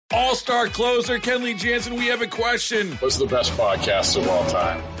All-star closer Kenley Jansen, we have a question. What's the best podcast of all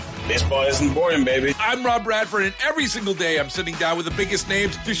time? Baseball isn't boring, baby. I'm Rob Bradford, and every single day I'm sitting down with the biggest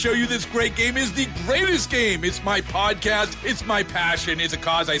names to show you this great game is the greatest game. It's my podcast. It's my passion. It's a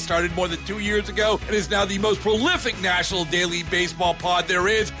cause I started more than 2 years ago and is now the most prolific national daily baseball pod there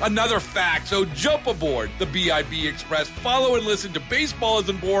is. Another fact. So jump aboard the BIB Express. Follow and listen to Baseball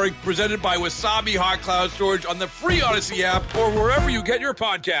Isn't Boring, presented by Wasabi Hot Cloud Storage on the free Odyssey app or wherever you get your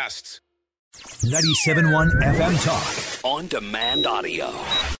podcasts. 97.1 FM Talk. On demand audio.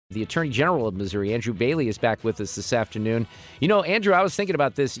 The Attorney General of Missouri, Andrew Bailey, is back with us this afternoon. You know, Andrew, I was thinking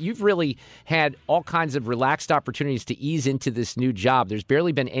about this. You've really had all kinds of relaxed opportunities to ease into this new job. There's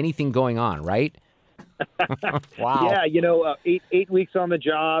barely been anything going on, right? Wow. Yeah, 8 weeks on the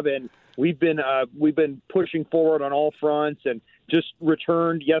job, and we've been pushing forward on all fronts, and just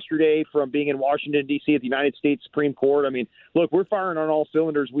returned yesterday from being in Washington, D.C. at the United States Supreme Court. I mean, look, we're firing on all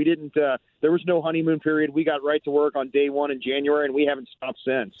cylinders. We didn't there was no honeymoon period. We got right to work on day one in January, and we haven't stopped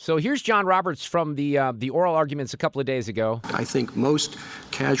since. So here's John Roberts from the oral arguments a couple of days ago. I think most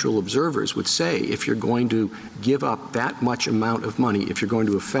casual observers would say if you're going to give up that much amount of money, if you're going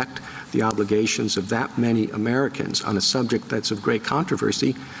to affect the obligations of that many Americans on a subject that's of great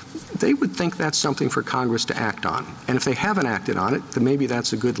controversy, they would think that's something for Congress to act on. And if they haven't acted on it, then maybe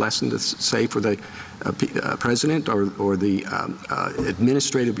that's a good lesson to say for the president or the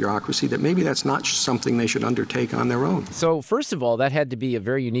administrative bureaucracy that maybe that's not something they should undertake on their own. So first of all, that had to be a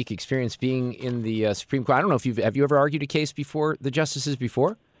very unique experience being in the Supreme Court. I don't know if have you ever argued a case before the justices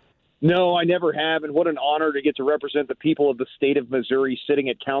before? No, I never have, and what an honor to get to represent the people of the state of Missouri sitting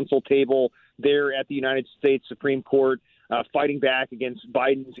at council table there at the United States Supreme Court, fighting back against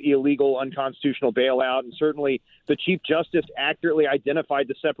Biden's illegal, unconstitutional bailout. And certainly the Chief Justice accurately identified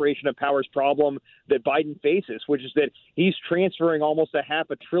the separation of powers problem that Biden faces, which is that he's transferring almost $500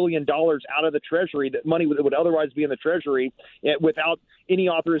 billion out of the Treasury, that money that would otherwise be in the Treasury, without any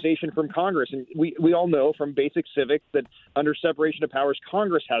authorization from Congress. And we all know from basic civics that under separation of powers,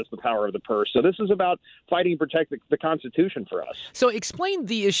 Congress has the power of the purse. So this is about fighting and protect the Constitution for us. So explain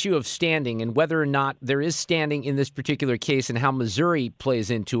the issue of standing and whether or not there is standing in this particular case and how Missouri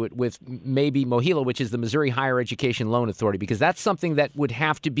plays into it with maybe MOHELA, which is the Missouri Higher Education Loan Authority, because that's something that would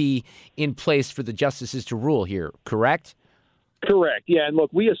have to be in place for the justices to rule here, correct? Correct. Yeah. And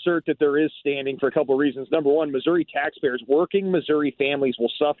look, we assert that there is standing for a couple of reasons. Number one, Missouri taxpayers, working Missouri families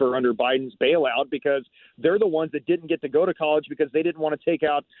will suffer under Biden's bailout because they're the ones that didn't get to go to college because they didn't want to take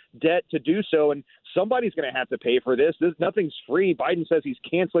out debt to do so. And somebody's going to have to pay for this. Nothing's free. Biden says he's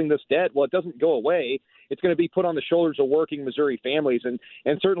canceling this debt. Well, it doesn't go away. It's going to be put on the shoulders of working Missouri families. And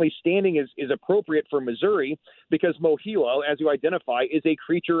certainly standing is appropriate for Missouri because MOHELA, as you identify, is a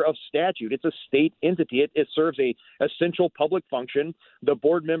creature of statute. It's a state entity. It serves a essential public function. The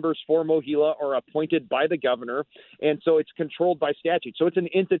board members for MOHELA are appointed by the governor, and so it's controlled by statute. So it's an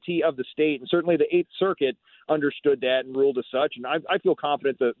entity of the state, and certainly the Eighth Circuit understood that and ruled as such, and I feel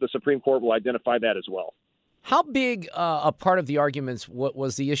confident that the Supreme Court will identify that as well. How big a part of the arguments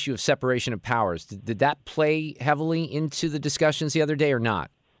was the issue of separation of powers? Did that play heavily into the discussions the other day or not?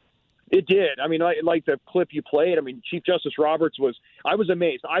 It did. I mean, like the clip you played, I mean, Chief Justice Roberts I was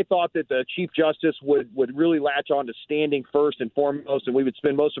amazed. I thought that the Chief Justice would really latch on to standing first and foremost, and we would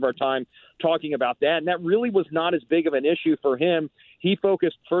spend most of our time talking about that. And that really was not as big of an issue for him. He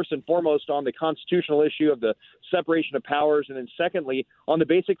focused first and foremost on the constitutional issue of the separation of powers, and then secondly, on the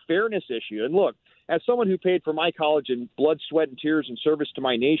basic fairness issue. And look, as someone who paid for my college in blood, sweat, and tears in service to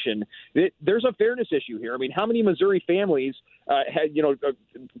my nation, there's a fairness issue here. I mean, how many Missouri families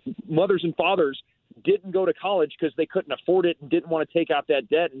mothers and fathers didn't go to college because they couldn't afford it and didn't want to take out that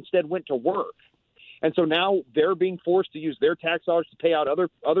debt, instead went to work? And so now they're being forced to use their tax dollars to pay out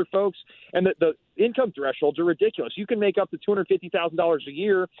other folks. And the income thresholds are ridiculous. You can make up to $250,000 a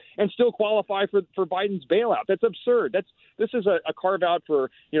year and still qualify for Biden's bailout. That's absurd. This is a carve out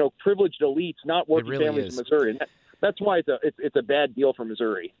for privileged elites, not working families in Missouri. And that's why it's a bad deal for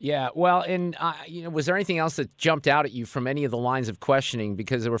Missouri. Yeah, well, and was there anything else that jumped out at you from any of the lines of questioning?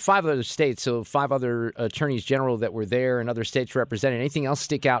 Because there were 5 other states, so 5 other attorneys general that were there and other states represented. Anything else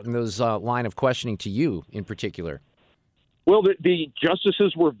stick out in those line of questioning to you in particular? Well, the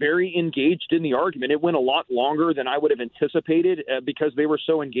justices were very engaged in the argument. It went a lot longer than I would have anticipated because they were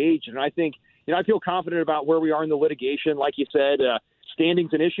so engaged. And I think, I feel confident about where we are in the litigation. Like you said,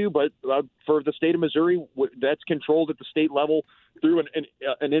 standing's an issue, but for the state of Missouri, that's controlled at the state level through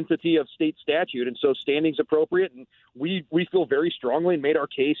an entity of state statute. And so standing's appropriate. And we feel very strongly and made our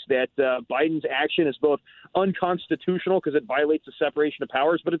case that Biden's action is both unconstitutional because it violates the separation of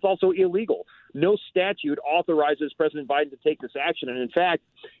powers, but it's also illegal. No statute authorizes President Biden to take this action. And in fact,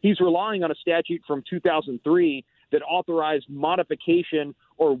 he's relying on a statute from 2003 that authorized modification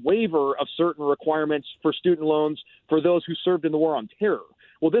or waiver of certain requirements for student loans for those who served in the War on Terror.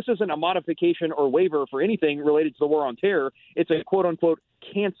 Well, this isn't a modification or waiver for anything related to the War on Terror. It's a quote-unquote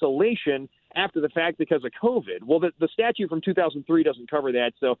cancellation after the fact because of COVID. Well, the statute from 2003 doesn't cover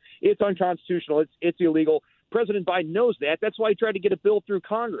that, so it's unconstitutional. It's illegal. President Biden knows that. That's why he tried to get a bill through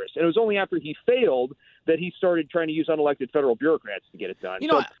Congress. And it was only after he failed that he started trying to use unelected federal bureaucrats to get it done.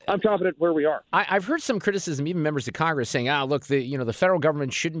 So I'm confident where we are. I've heard some criticism, even members of Congress saying, look, the federal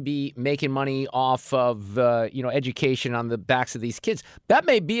government shouldn't be making money off of, education on the backs of these kids. That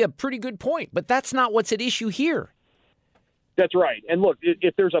may be a pretty good point, but that's not what's at issue here. That's right. And look,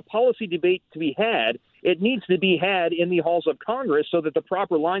 if there's a policy debate to be had, it needs to be had in the halls of Congress so that the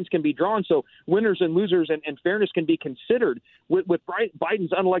proper lines can be drawn, so winners and losers and fairness can be considered. With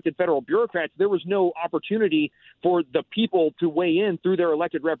Biden's unelected federal bureaucrats, there was no opportunity for the people to weigh in through their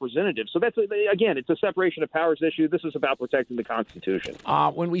elected representatives. So that's, again, it's a separation of powers issue. This is about protecting the Constitution.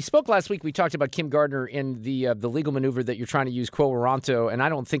 When we spoke last week, we talked about Kim Gardner in the legal maneuver that you're trying to use quo warranto, and I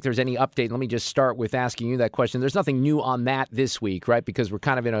don't think there's any update. Let me just start with asking you that question. There's nothing new on that this week, right? Because we're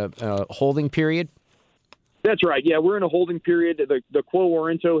kind of in a holding period. That's right. Yeah, we're in a holding period. The quo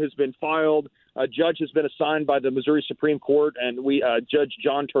warranto has been filed. A judge has been assigned by the Missouri Supreme Court, and Judge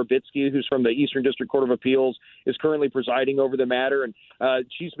John Torbitsky, who's from the Eastern District Court of Appeals, is currently presiding over the matter. And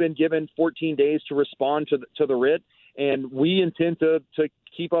she's been given 14 days to respond to the writ, and we intend to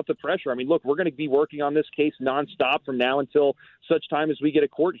keep up the pressure. I mean, look, we're going to be working on this case nonstop from now until such time as we get a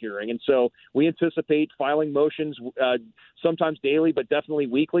court hearing. And so we anticipate filing motions sometimes daily, but definitely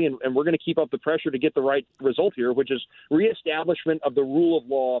weekly. And we're going to keep up the pressure to get the right result here, which is reestablishment of the rule of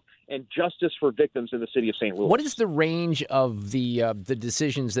law and justice for victims in the city of St. Louis. What is the range of the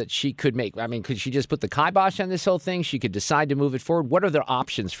decisions that she could make? I mean, could she just put the kibosh on this whole thing? She could decide to move it forward. What are the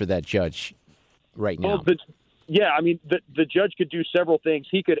options for that judge right now? Well, yeah, I mean, the judge could do several things.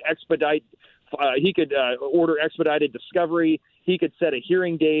 He could expedite. He could order expedited discovery. He could set a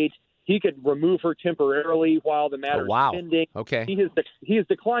hearing date. He could remove her temporarily while the matter is pending. Okay. He has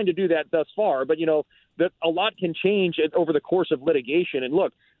declined to do that thus far, but a lot can change over the course of litigation. And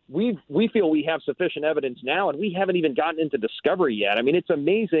look, we feel we have sufficient evidence now, and we haven't even gotten into discovery yet. I mean, it's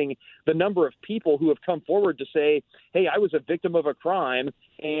amazing the number of people who have come forward to say, "Hey, I was a victim of a crime,"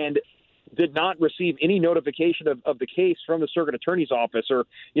 and did not receive any notification of the case from the circuit attorney's office or,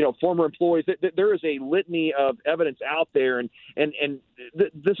 former employees. There is a litany of evidence out there, and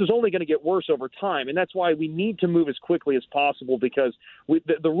this is only going to get worse over time. And that's why we need to move as quickly as possible, because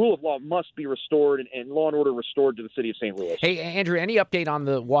the rule of law must be restored and law and order restored to the city of St. Louis. Hey, Andrew, any update on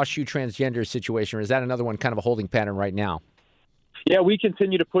the WashU transgender situation, or is that another one kind of a holding pattern right now? Yeah, we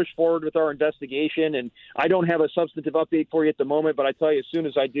continue to push forward with our investigation, and I don't have a substantive update for you at the moment, but I tell you, as soon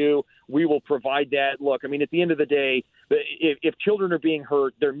as I do, we will provide that. Look, I mean, at the end of the day, if children are being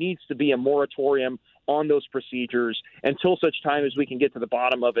hurt, there needs to be a moratorium on those procedures until such time as we can get to the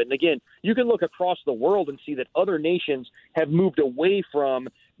bottom of it. And again, you can look across the world and see that other nations have moved away from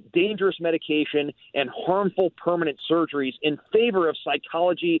dangerous medication and harmful permanent surgeries in favor of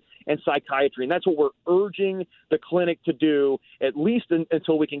psychology and psychiatry. And that's what we're urging the clinic to do, at least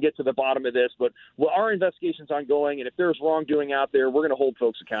until we can get to the bottom of this. But our investigation's ongoing, and if there's wrongdoing out there, we're going to hold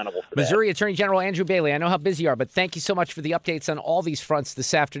folks accountable for that. Missouri Attorney General Andrew Bailey, I know how busy you are, but thank you so much for the updates on all these fronts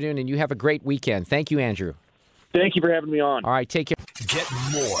this afternoon, and you have a great weekend. Thank you, Andrew. Thank you for having me on. All right, take care. Get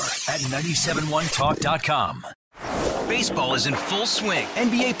more at 971talk.com. Baseball is in full swing.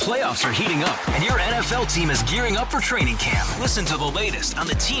 NBA playoffs are heating up, and your NFL team is gearing up for training camp. Listen to the latest on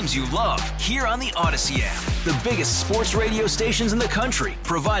the teams you love here on the Odyssey app. The biggest sports radio stations in the country,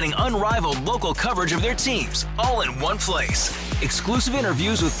 providing unrivaled local coverage of their teams, all in one place. Exclusive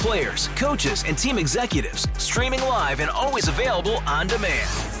interviews with players, coaches, and team executives, streaming live and always available on demand.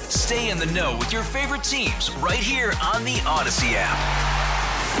 Stay in the know with your favorite teams right here on the Odyssey app.